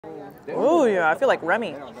Oh yeah, I feel like Remy.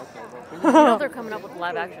 You know they're coming up with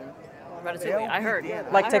live action Ratatouille. I heard.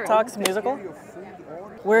 Like TikTok's musical?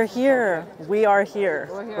 We're here. We are here.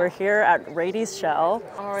 We're here at Rady's Shell,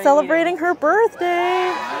 celebrating her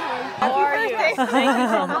birthday. How are you? Thank you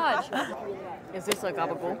so much. Is this a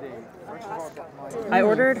gabagool? I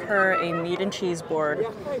ordered her a meat and cheese board.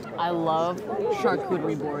 I love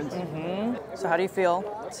charcuterie boards. So how do you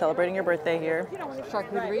feel celebrating your birthday here?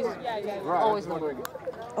 Charcuteries, always number one.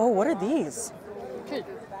 Oh, what are these? Cheese.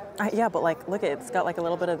 Yeah, but like, look, it's got like a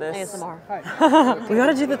little bit of this. ASMR. We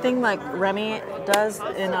gotta do the thing like Remy does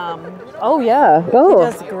in Oh yeah, he go.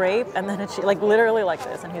 does grape and then it's like literally like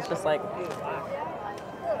this, and he's just like,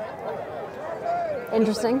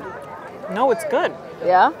 Interesting. no, it's good.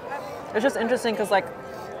 Yeah? It's just interesting because like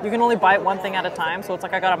you can only bite one thing at a time, so it's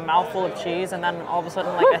like I got a mouthful of cheese and then all of a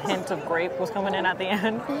sudden like a hint of grape was coming in at the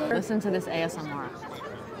end. Listen to this ASMR.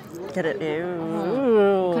 Get it?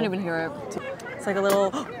 Ew. Couldn't even hear it. It's like a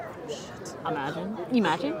little.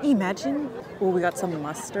 Imagine. Oh, we got some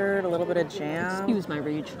mustard, a little bit of jam. Excuse my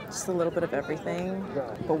rage. Just a little bit of everything.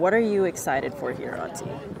 But what are you excited for here, Auntie?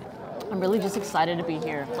 I'm really just excited to be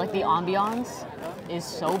here. Like the ambiance is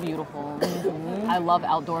so beautiful. I love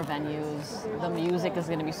outdoor venues. The music is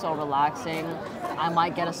gonna be so relaxing. I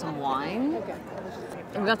might get us some wine.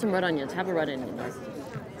 And we got some red onions. Have a red onion.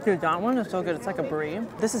 Dude, that one is so good. It's like a brie.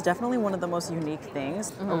 This is definitely one of the most unique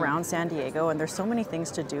things around San Diego, and there's so many things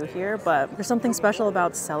to do here, but there's something special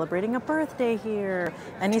about celebrating a birthday here,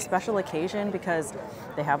 any special occasion, because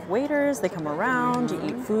they have waiters, they come around, you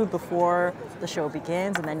eat food before the show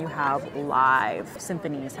begins, and then you have live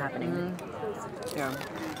symphonies happening. Here,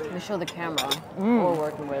 let me show the camera what we're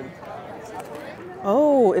working with.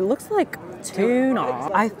 Oh, it looks like tuna.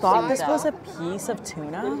 I thought this was a piece of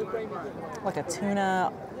tuna, like a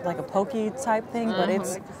tuna, like a pokey type thing, but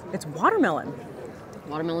it's watermelon.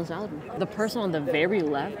 Watermelon salad. The person on the very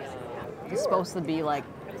left is supposed to be like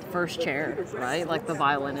first chair, right? Like the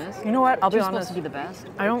violinist. You know what? I'll be She's honest. supposed to be the best.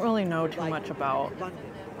 I don't really know too much about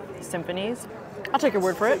symphonies. I'll take your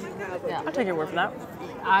word for it. Yeah. I'll take your word for that.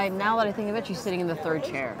 Now that I think of it, she's sitting in the third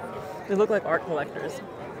chair. They look like art collectors.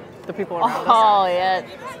 The people around us. Oh yeah,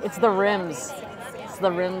 it's the rims. It's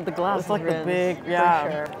the rim, the glass. It's like rims, the big, for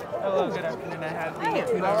yeah. sure. Hello, good afternoon. I have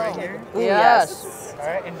the tuna right here. Yes. All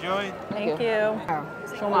right, enjoy. Thank you.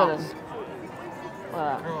 Show me this.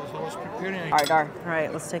 Girl, so what's preparing? All right, Dar. All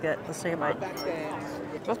right, let's take it. Let's take a bite.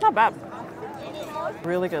 That's not bad.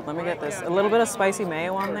 Really good. Let me get this. A little bit of spicy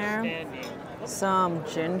mayo on there. Some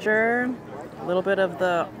ginger. A little bit of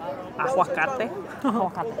the aguacate.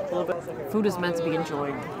 A little bit. Food is meant to be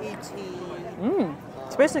enjoyed.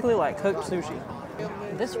 It's basically like cooked sushi.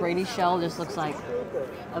 This Rady shell just looks like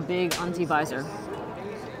a big auntie visor.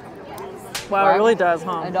 Wow, Right? it really does,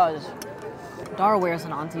 huh? It does. Dar wears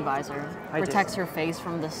an auntie visor. I do. Protects her face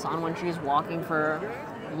from the sun when she's walking for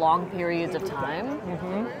long periods of time.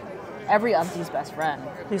 Every auntie's best friend.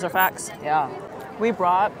 These are facts. Yeah. We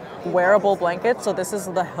brought wearable blankets, so this is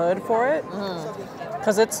the hood for it.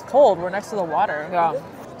 Because it's cold. We're next to the water. Yeah.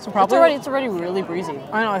 So probably It's already really breezy.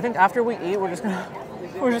 I know. I think after we eat, we're just gonna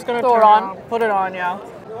Throw it on. Put it on, yeah.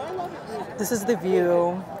 This is the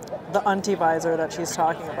view, the auntie visor that she's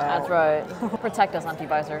talking about. That's right. Protect us, auntie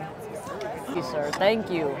visor. Thank you, sir.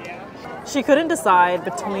 Thank you. She couldn't decide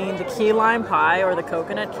between the key lime pie or the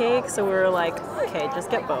coconut cake, so we were like, okay,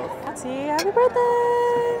 just get both. Auntie, happy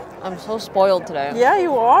birthday! I'm so spoiled today. Yeah,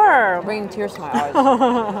 you are. Bringing tears to my eyes.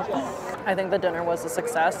 I think the dinner was a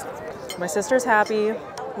success. My sister's happy.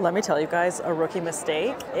 Let me tell you guys, a rookie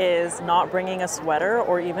mistake is not bringing a sweater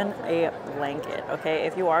or even a blanket, okay?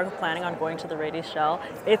 If you are planning on going to the Rady Shell,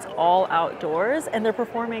 it's all outdoors and they're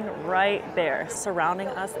performing right there. Surrounding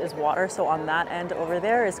us is water, so on that end over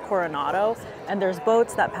there is Coronado, and there's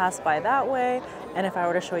boats that pass by that way. And if I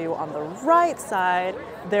were to show you on the right side,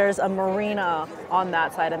 there's a marina on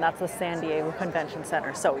that side, and that's the San Diego Convention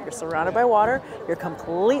Center. So you're surrounded by water, you're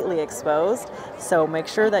completely exposed. So make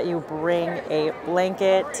sure that you bring a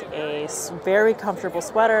blanket, a very comfortable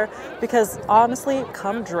sweater, because honestly,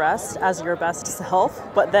 come dressed as your best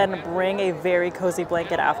self, but then bring a very cozy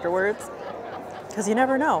blanket afterwards. Because you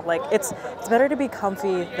never know, like it's better to be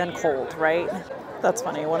comfy than cold, right? That's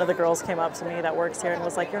funny. One of the girls came up to me that works here and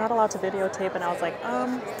was like, you're not allowed to videotape. And I was like,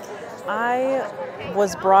 I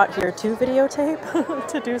was brought here to videotape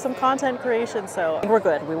to do some content creation. So we're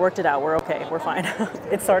good. We worked it out. We're okay. We're fine.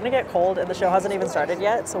 It's starting to get cold and the show hasn't even started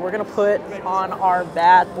yet. So we're going to put on our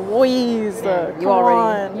bad boys. You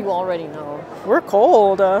already know. We're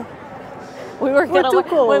cold. We were too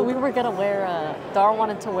cold. wear, Dar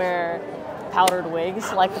wanted to wear powdered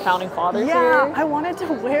wigs like the founding fathers Yeah, here. I wanted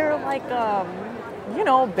to wear like you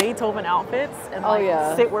know, Beethoven outfits and like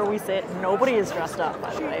yeah. sit where we sit. Nobody is dressed up,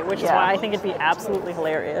 by the way, which is Yeah. why I think it'd be absolutely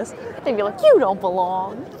hilarious. They'd be like, you don't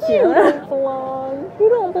belong. You don't belong. You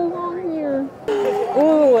don't belong here.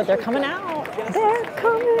 Ooh, they're coming out. They're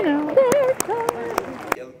coming out. They're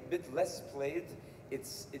coming. A bit less played. It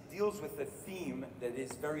deals with a theme that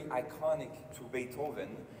is very iconic to Beethoven.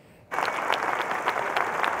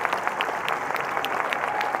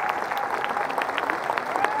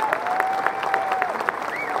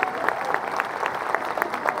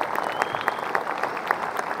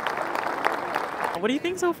 What do you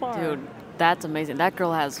think so far? Dude, that's amazing. That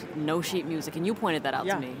girl has no sheet music, and you pointed that out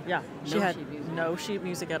Yeah, to me. yeah. She No had sheet music. no sheet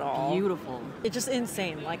music at all. Beautiful. It's just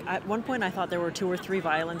insane. Like at one point, I thought there were 2 or 3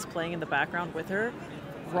 violins playing in the background with her.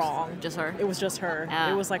 Wrong. Just her? It was just her.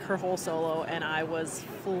 Ah. It was like her whole solo, and I was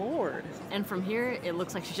floored. And from here, it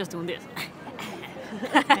looks like she's just doing this.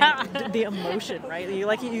 The emotion, right?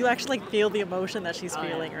 You actually feel the emotion that she's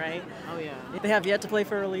feeling, right? Oh, yeah. They have yet to play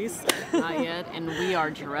for release. Not yet, and we are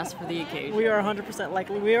dressed for the occasion. We are 100% like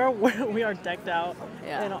we are decked out.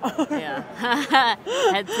 Yeah. And Yeah.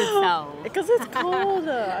 Head to toe. Because it's cold.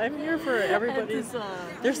 I'm here for everybody. Head to toe.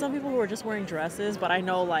 There's some people who are just wearing dresses, but I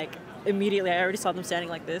know like immediately I already saw them standing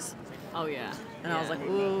like this, Oh, yeah. and I was like,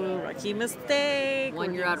 ooh, rookie mistake.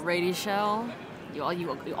 when you're at Rady show, you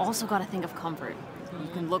also got to think of comfort. You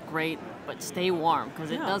can look great, but stay warm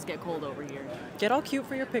because it Yeah. does get cold over here. Get all cute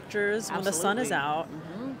for your pictures when the sun is Absolutely.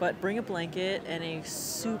 out, but bring a blanket and a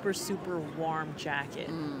super, super warm jacket.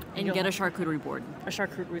 And get a charcuterie board. A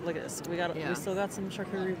charcuterie. Look at this. We Yeah. still got some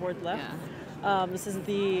charcuterie board left. Yeah. This is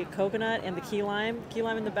the coconut and the key lime. Key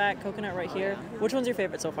lime in the back, coconut right here. Which one's your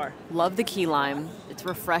favorite so far? Love the key lime. It's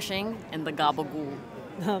refreshing, and the gabagool.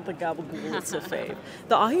 The gabagool is so fave.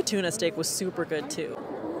 The ahi tuna steak was super good too.